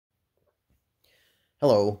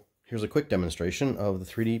Hello, here's a quick demonstration of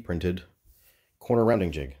the 3D printed corner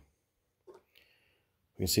rounding jig.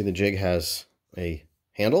 You can see the jig has a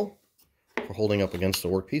handle for holding up against the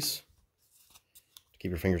workpiece to keep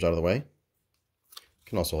your fingers out of the way. You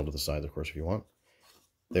can also hold to the sides, of course, if you want.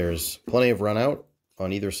 There's plenty of run out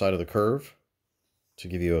on either side of the curve to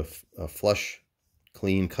give you a flush,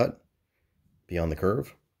 clean cut beyond the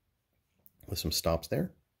curve with some stops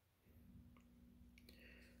there.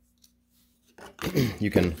 You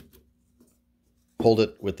can hold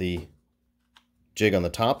it with the jig on the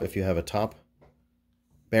top if you have a top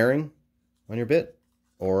bearing on your bit,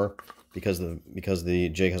 or because the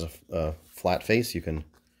jig has a flat face, you can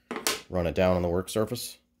run it down on the work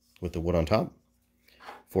surface with the wood on top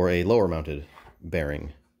for a lower mounted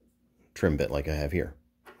bearing trim bit like I have here.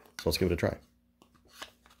 So let's give it a try.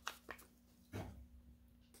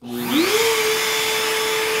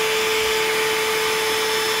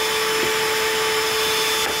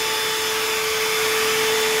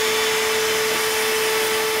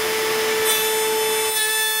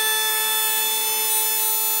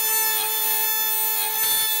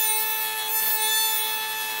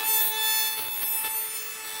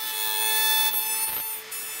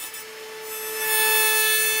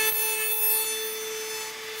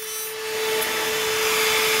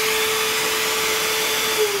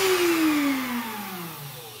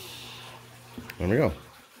 There we go.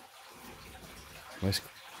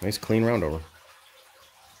 Nice clean round over.